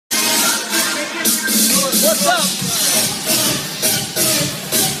what's up?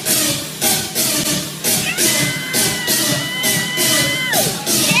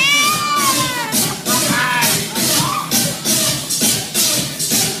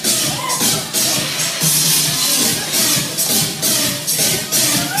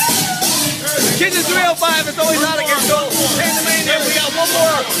 K305 is always out of control. And the main here, we got one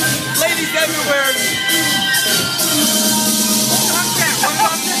more. Ladies everywhere. What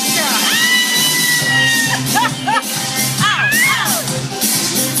about this guy?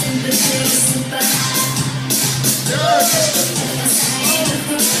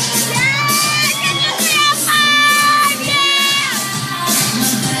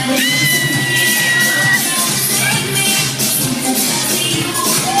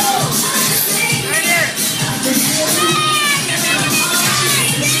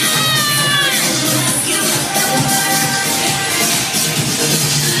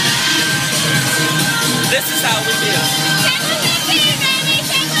 This is how we do.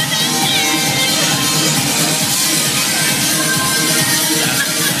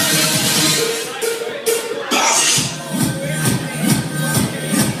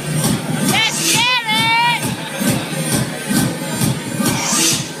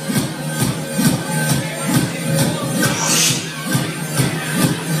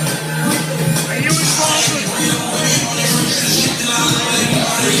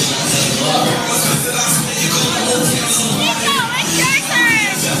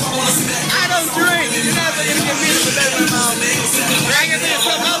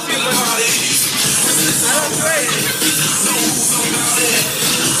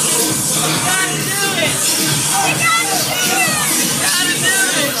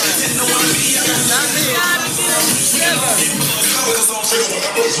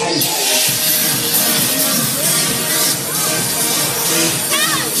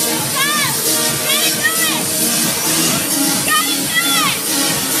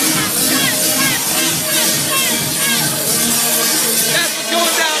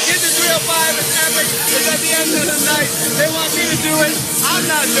 It's at the end of the night. They want me to do it. I'm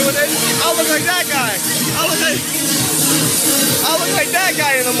not doing it. I'll look like that guy. I'll look like that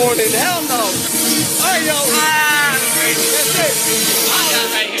guy in the morning. Hell no. Alright, yo. That's it. I'm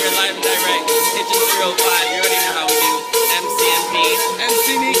right here, live and direct. K305.